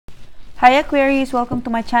Hi Aquarius, welcome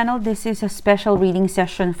to my channel. This is a special reading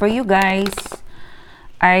session for you guys.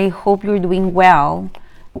 I hope you're doing well.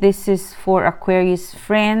 This is for Aquarius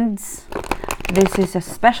friends. This is a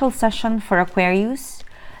special session for Aquarius.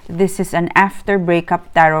 This is an after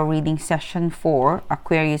breakup tarot reading session for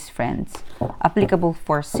Aquarius friends. Applicable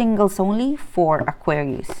for singles only for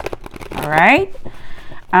Aquarius. Alright?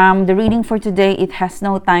 The reading for today, it has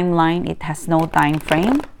no timeline. It has no time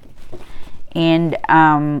frame. And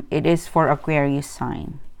it is for Aquarius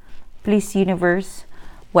sign. Please, universe,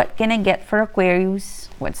 what can I get for Aquarius?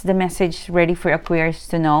 What's the message ready for Aquarius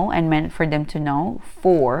to know and meant for them to know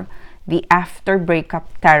for the after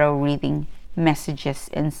breakup tarot reading messages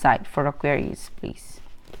insight for Aquarius, please?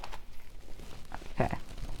 Okay.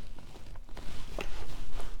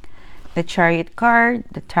 The Chariot card,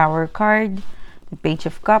 the Tower card, the Page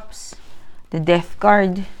of Cups, the Death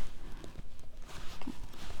card.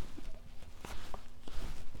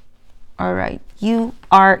 All right, you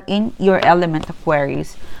are in your element,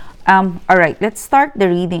 Aquarius. All right, let's start the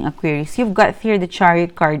reading, Aquarius. You've got here the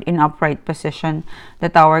Chariot card in upright position, the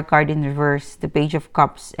Tower card in reverse, the Page of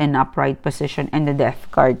Cups in upright position, and the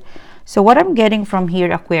Death card. So what I'm getting from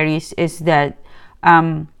here, Aquarius, is that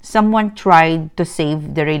someone tried to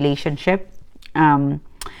save the relationship.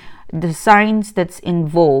 The signs that's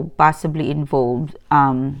involved, possibly involved,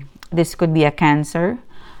 this could be a Cancer,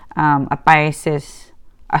 a Pisces,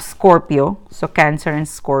 a Scorpio, so Cancer and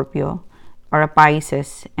Scorpio, or a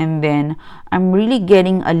Pisces. And then I'm really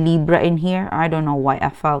getting a Libra in here. I don't know why I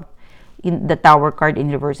felt in the Tower card in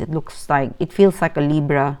reverse, it feels like a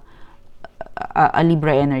Libra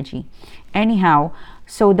energy. Anyhow,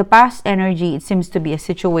 so the past energy, it seems to be a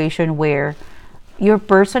situation where your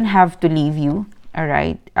person have to leave you. All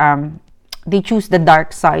right, they choose the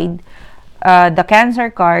dark side. The Cancer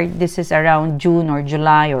card, this is around June or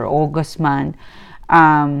July or August month.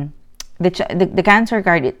 The Cancer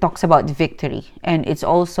card, it talks about victory, and it's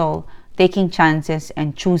also taking chances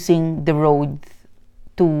and choosing the road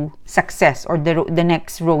to success, or the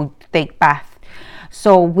next road to take path.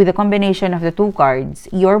 So with the combination of the two cards,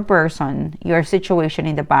 your person, your situation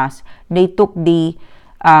in the past, they took the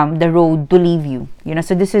road to leave you,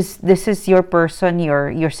 so this is your person,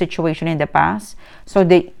 your situation in the past. So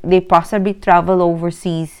they possibly travel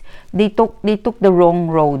overseas. They took the wrong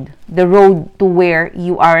road, the road to where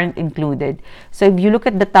you aren't included. So if you look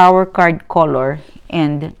at the Tower card color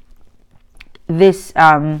and this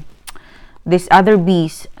other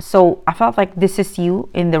beast, so I felt like this is you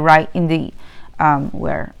in the right, in the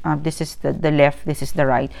this is the left, this is the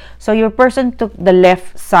right. So your person took the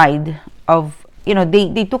left side of,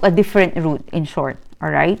 they took a different route, in short. All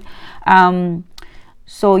right.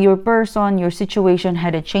 So your person, your situation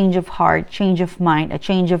had a change of heart, change of mind, a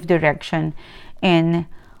change of direction, and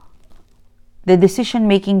the decision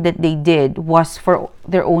making that they did was for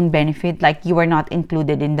their own benefit, like you were not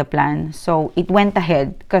included in the plan. So it went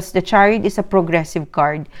ahead, because the Chariot is a progressive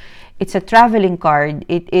card. It's a traveling card.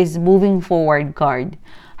 It is moving forward card.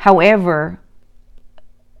 However,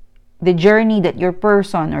 the journey that your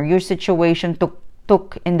person or your situation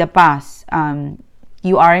took in the past,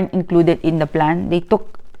 you aren't included in the plan. They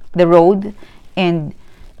took the road, and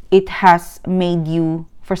it has made you,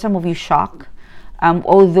 for some of you, shocked.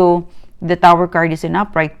 Although the Tower card is in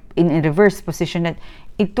upright, in a reverse position, that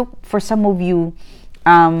it took, for some of you,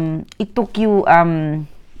 what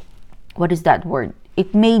is that word?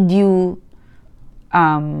 It made you,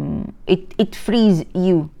 it frees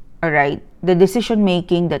you, all right? The decision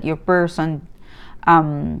making that your person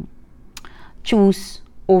choose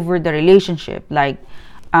over the relationship, like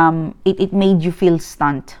it made you feel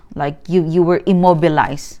stunned, like you were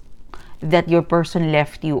immobilized, that your person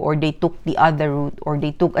left you, or they took the other route, or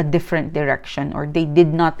they took a different direction, or they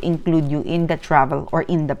did not include you in the travel or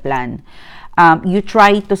in the plan. You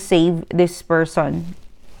try to save this person,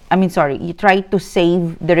 you tried to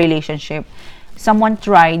save the relationship. Someone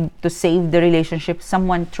tried to save the relationship.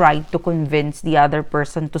 Someone tried to convince the other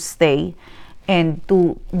person to stay and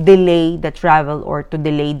to delay the travel or to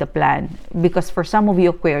delay the plan. Because for some of you,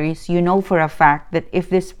 Aquarius, you know for a fact that if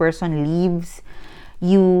this person leaves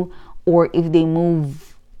you, or if they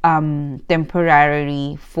move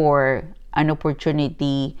temporarily for an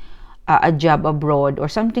opportunity, a job abroad, or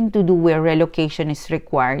something to do where relocation is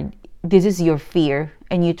required, this is your fear,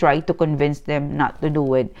 and you try to convince them not to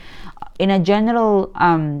do it. In a general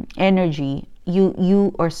energy,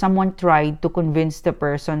 you or someone tried to convince the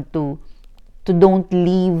person to don't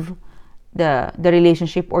leave the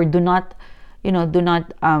relationship, or do not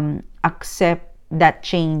accept that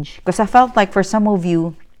change. Because I felt like for some of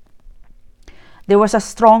you, there was a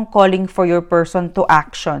strong calling for your person to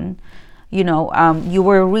action. You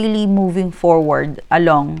were really moving forward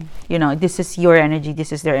along. This is your energy,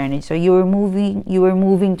 this is their energy, so you were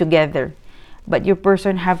moving together, but your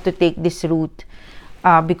person have to take this route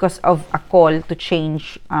because of a call to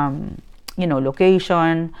change,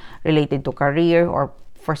 location, related to career, or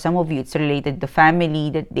for some of you it's related to family,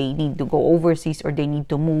 that they need to go overseas or they need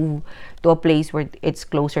to move to a place where it's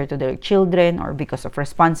closer to their children, or because of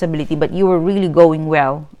responsibility. But you were really going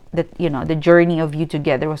well, that the journey of you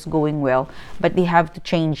together was going well, but they have to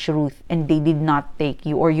change route, and they did not take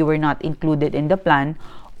you, or you were not included in the plan,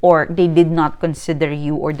 or they did not consider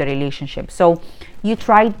you or the relationship. So you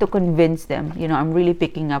tried to convince them. I'm really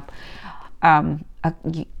picking up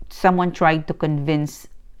someone tried to convince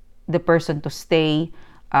the person to stay,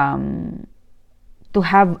 to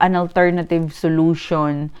have an alternative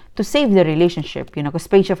solution to save the relationship, because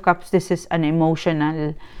Page of Cups, this is an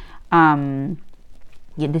emotional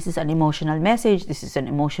this is an emotional message, this is an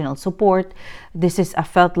emotional support, this is I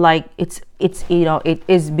felt like it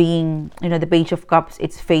is being, the Page of Cups,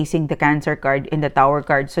 it's facing the Cancer card in the Tower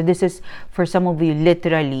card. So this is, for some of you,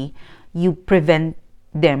 literally you prevent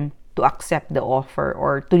them to accept the offer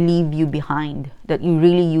or to leave you behind, that you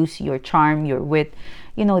really use your charm, your wit,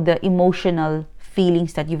 the emotional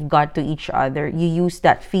feelings that you've got to each other. You use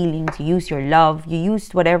that feelings, you use your love, you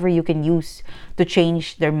use whatever you can use to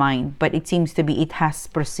change their mind. But it seems to be it has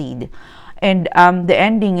proceeded. And the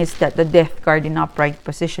ending is that the Death card in upright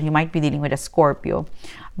position. You might be dealing with a Scorpio.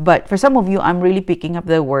 But for some of you, I'm really picking up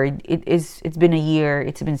the word. It's been a year,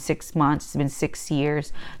 it's been 6 months, it's been 6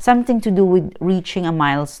 years. Something to do with reaching a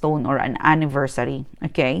milestone or an anniversary.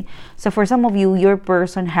 Okay? So for some of you, your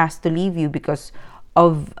person has to leave you because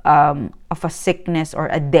of a sickness or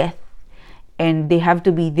a death, and they have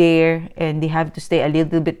to be there, and they have to stay a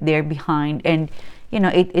little bit there behind, and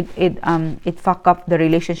it fuck up the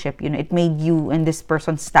relationship. It made you and this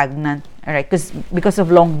person stagnant. All right, because of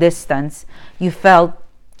long distance, you felt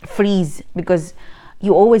freeze, because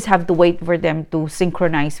you always have to wait for them to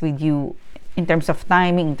synchronize with you in terms of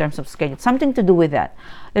timing, in terms of schedule. Something to do with that.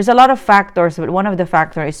 There's a lot of factors, but one of the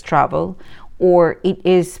factors is travel, or it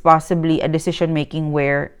is possibly a decision making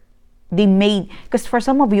where they made, because for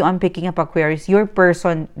some of you, I'm picking up Aquarius, your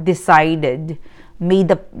person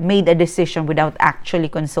made a decision without actually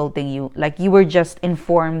consulting you. Like you were just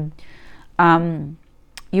informed,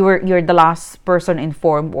 you're the last person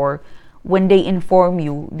informed, or when they inform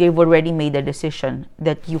you, they've already made a decision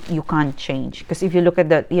that you can't change. Because if you look at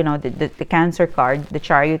the Cancer card, the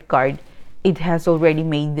Chariot card, it has already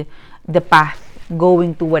made the path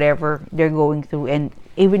going to whatever they're going through. And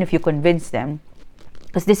even if you convince them,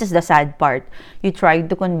 because this is the sad part,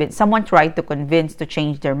 someone tried to convince to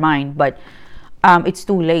change their mind, but it's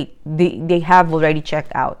too late. They have already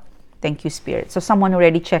checked out. Thank you, Spirit. So someone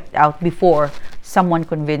already checked out before someone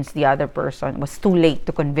convinced the other person. It was too late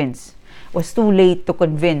to convince. It was too late to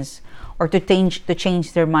convince or to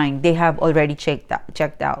change their mind. They have already checked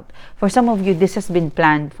out. For some of you, this has been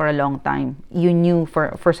planned for a long time. You knew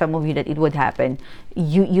for some of you that it would happen.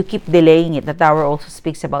 You keep delaying it. The Tower also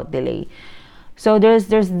speaks about delay. So there's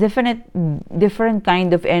different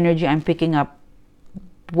kind of energy I'm picking up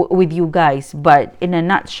with you guys, but in a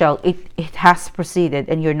nutshell, it has proceeded,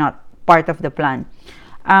 and you're not part of the plan.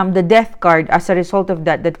 The Death card, as a result of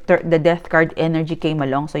that, the Death card energy came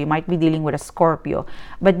along. So you might be dealing with a Scorpio,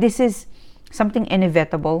 but this is something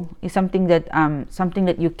inevitable. It's something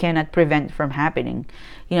that you cannot prevent from happening.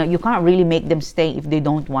 You can't really make them stay if they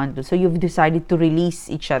don't want to. So you've decided to release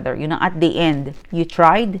each other. At the end, you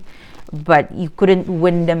tried, but you couldn't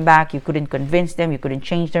win them back. You couldn't convince them. You couldn't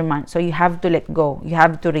change their mind. So you have to let go. You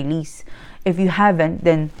have to release. If you haven't,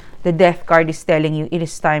 then the Death card is telling you it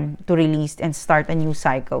is time to release and start a new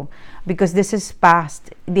cycle, because this is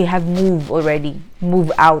past. They have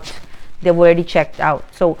moved out. They've already checked out.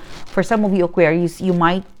 So for some of you Aquarius, you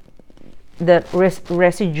might, the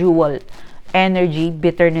residual energy,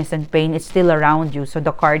 bitterness and pain is still around you. So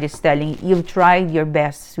the card is telling you, you've tried your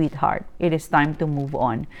best, sweetheart. It is time to move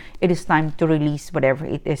on. It is time to release whatever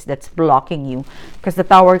it is that's blocking you. Because the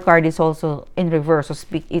Tower card is also in reverse. So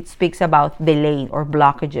it speaks about delay or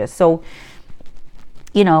blockages. So,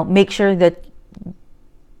 make sure that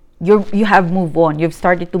you have moved on. You've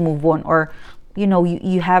started to move on, or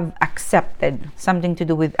you have accepted. Something to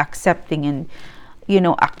do with accepting and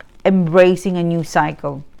embracing a new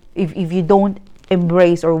cycle. If you don't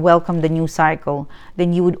embrace or welcome the new cycle,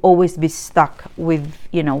 then you would always be stuck with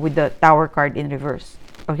the Tower card in reverse.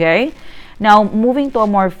 Okay, now moving to a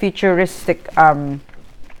more futuristic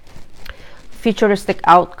futuristic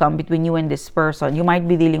outcome between you and this person. You might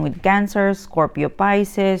be dealing with Cancer, Scorpio,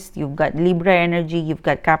 Pisces. You've got Libra energy. You've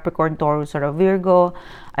got Capricorn, Taurus, or a Virgo,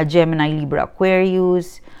 a Gemini, Libra,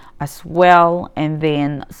 Aquarius as well. And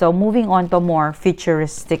then, so moving on to more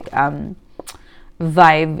futuristic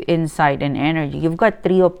vibe, insight, and energy. You've got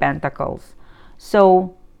Three of Pentacles.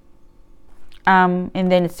 So, and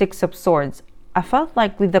then Six of Swords. I felt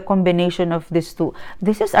like with the combination of these two,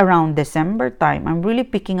 this is around December time. I'm really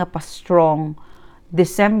picking up a strong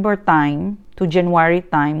December time to January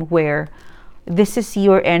time where this is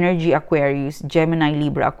your energy, Aquarius, Gemini,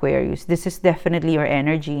 Libra, Aquarius. This is definitely your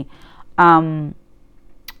energy. Because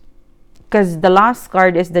the last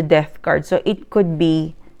card is the Death card. So it could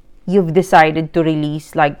be you've decided to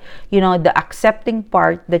release, like, you know, the accepting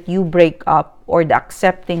part that you break up, or the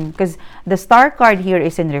accepting, because the Star card here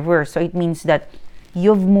is in reverse, so it means that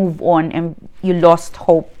you've moved on and you lost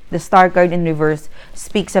hope. The Star card in reverse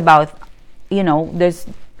speaks about, you know,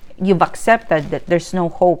 you've accepted that there's no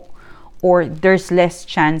hope or there's less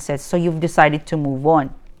chances, so you've decided to move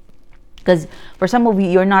on. Because for some of you,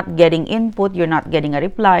 you're not getting input, you're not getting a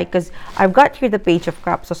reply, because I've got here the Page of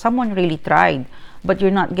Cups, so someone really tried, but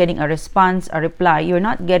you're not getting a response, a reply. You're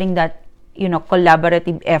not getting that, you know,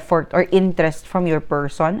 collaborative effort or interest from your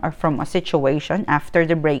person or from a situation after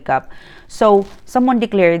the breakup. So someone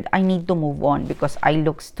declared, I need to move on because I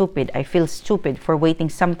look stupid. I feel stupid for waiting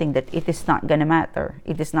something that it is not gonna matter.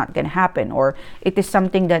 It is not gonna happen, or it is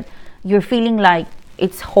something that you're feeling like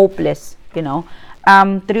it's hopeless, you know.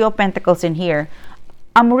 Three of Pentacles in here.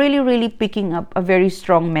 I'm really picking up a very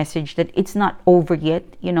strong message that it's not over yet.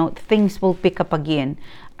 You know, things will pick up again.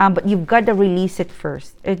 But you've got to release it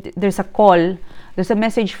first. There's a call. There's a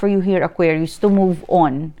message for you here, Aquarius, to move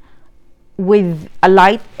on with a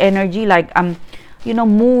light energy. Like, you know,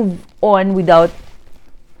 move on without...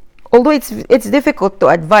 Although it's difficult to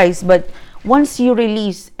advise, but once you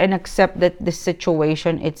release and accept that this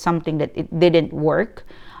situation, it's something that it didn't work.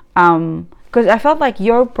 Because I felt like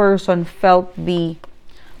your person felt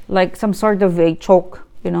like some sort of a choke,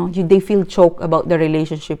 you know, they feel choke about the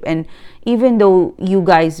relationship, and even though you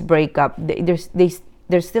guys break up, there's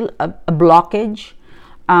still a blockage,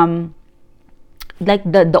 like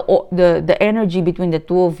the energy between the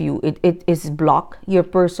two of you, it is blocked. Your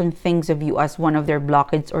person thinks of you as one of their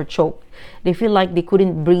blockades or choke. They feel like they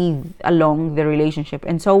couldn't breathe along the relationship,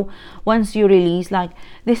 and so once you release, like,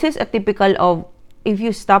 this is a typical of, if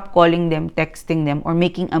you stop calling them, texting them, or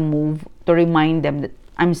making a move to remind them that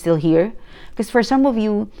I'm still here. Because for some of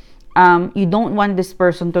you, you don't want this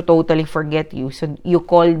person to totally forget you. So you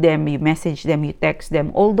call them, you message them, you text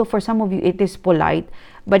them. Although for some of you, it is polite,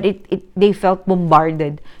 but they felt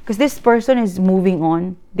bombarded. Because this person is moving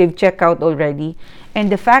on. They've checked out already.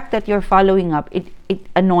 And the fact that you're following up, it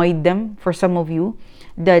annoyed them, for some of you.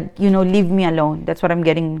 That, you know, leave me alone. That's what I'm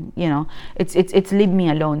getting, you know. It's leave me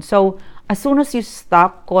alone. So as soon as you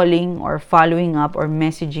stop calling or following up or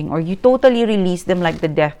messaging, or you totally release them like the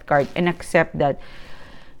Death card and accept that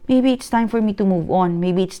maybe it's time for me to move on.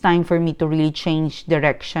 Maybe it's time for me to really change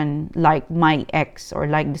direction, like my ex, or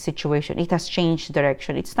like the situation. It has changed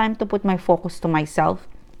direction. It's time to put my focus to myself.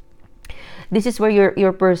 This is where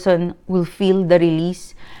your person will feel the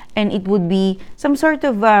release, and it would be some sort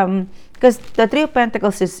of because the Three of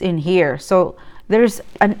Pentacles is in here, so there's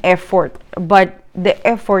an effort, but the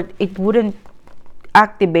effort, it wouldn't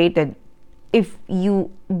activated if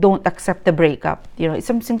you don't accept the breakup. You know, it's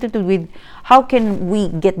something to do with how can we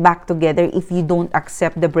get back together if you don't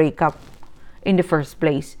accept the breakup in the first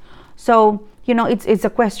place. So, you know, it's a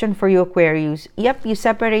question for you, Aquarius. Yep, you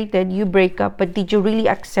separated, you break up, but did you really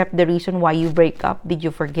accept the reason why you break up? Did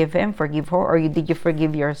you forgive him, forgive her, or did you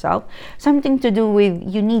forgive yourself? Something to do with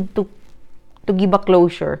you need to give a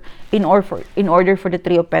closure in order for the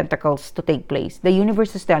Three of Pentacles to take place. The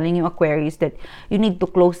universe is telling you, Aquarius, that you need to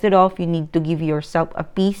close it off. You need to give yourself a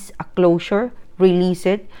peace, a closure, release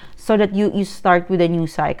it, so that you start with a new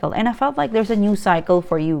cycle. And I felt like there's a new cycle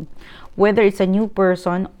for you, whether it's a new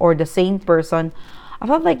person or the same person. I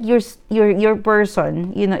felt like your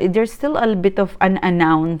person, you know, there's still a bit of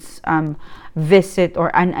unannounced visit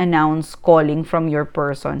or unannounced calling from your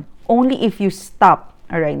person. Only if you stop.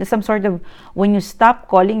 All right, there's some sort of, when you stop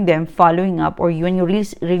calling them, following up, or when you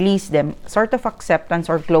release them, sort of acceptance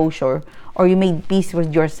or closure, or you made peace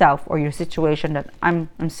with yourself or your situation, that I'm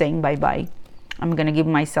saying bye-bye. I'm gonna give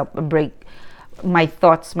myself a break. My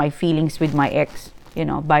thoughts, my feelings with my ex, you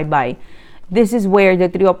know, bye-bye. This is where the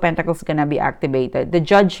Three of Pentacles is gonna be activated. The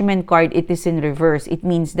Judgment card, it is in reverse. It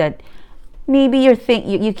means that maybe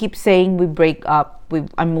you keep saying we break up,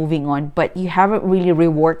 I'm moving on, but you haven't really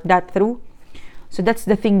reworked that through. So that's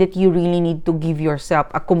the thing that you really need to give yourself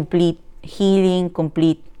a complete healing,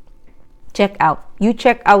 complete. Check out. You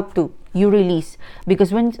check out too. You release,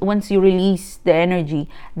 because once you release the energy,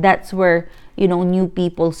 that's where, you know, new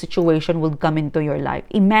people situation will come into your life.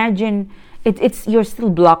 Imagine it's you're still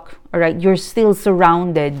blocked, all right? You're still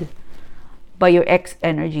surrounded by your ex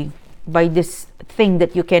energy, by this thing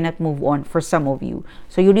that you cannot move on for some of you.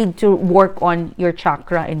 So you need to work on your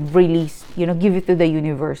chakra and release, you know, give it to the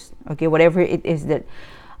universe, okay? Whatever it is that,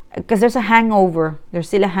 because there's a hangover, there's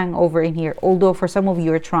still a hangover in here, although for some of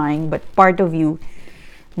you are trying, but part of you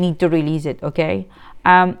need to release it, okay?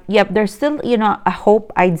 Yep, there's still, you know, a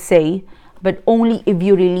hope, I'd say, but only if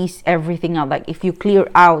you release everything out. Like if you clear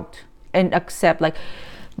out and accept, like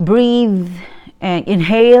breathe and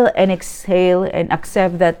inhale and exhale and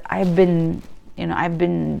accept that I've been, you know, I've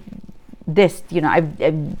been this, you know,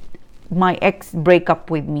 I've my ex break up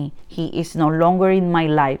with me. He is no longer in my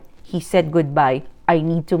life. He said goodbye. I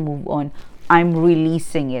need to move on. I'm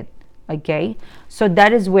releasing it. Okay, so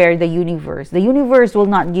that is where the universe will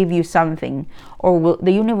not give you something, or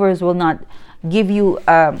the universe will not give you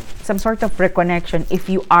some sort of reconnection if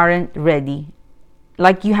you aren't ready.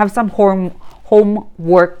 Like you have some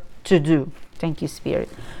homework to do. Thank you, Spirit.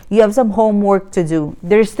 You have some homework to do.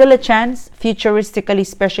 There's still a chance, futuristically,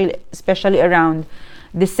 especially around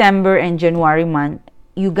December and January month,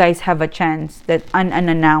 you guys have a chance that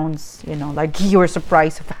unannounced, you know, like your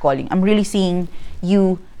surprise of a calling. I'm really seeing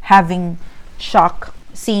you having shock,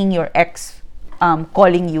 seeing your ex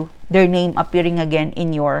calling you, their name appearing again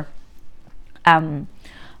in your you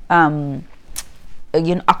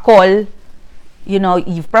know, a call. You know,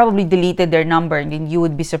 you've probably deleted their number, and then you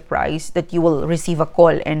would be surprised that you will receive a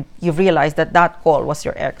call and you realize that that call was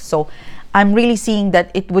your ex. So I'm really seeing that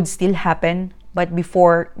it would still happen, but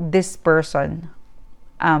before this person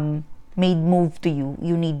made move to you,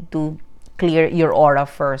 you need to clear your aura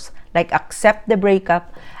first. Like accept the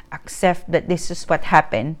breakup, accept that this is what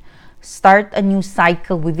happened, start a new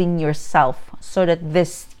cycle within yourself so that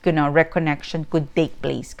this, you know, reconnection could take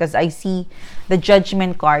place. Because I see the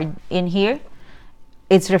Judgment card in here.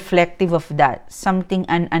 It's reflective of that. Something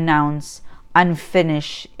unannounced,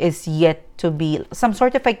 unfinished is yet to be, some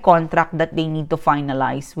sort of a contract that they need to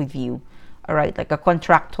finalize with you. All right, like a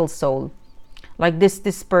contractual soul. Like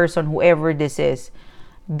this person, whoever this is,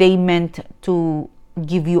 they meant to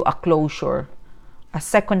give you a closure, a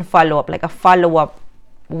second follow-up, like a follow-up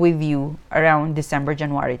with you around December,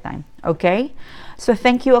 January time. Okay? So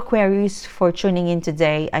thank you, Aquarius, for tuning in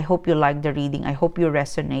today. I hope you like the reading. I hope you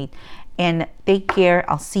resonate. And take care.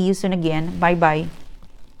 I'll see you soon again. Bye-bye.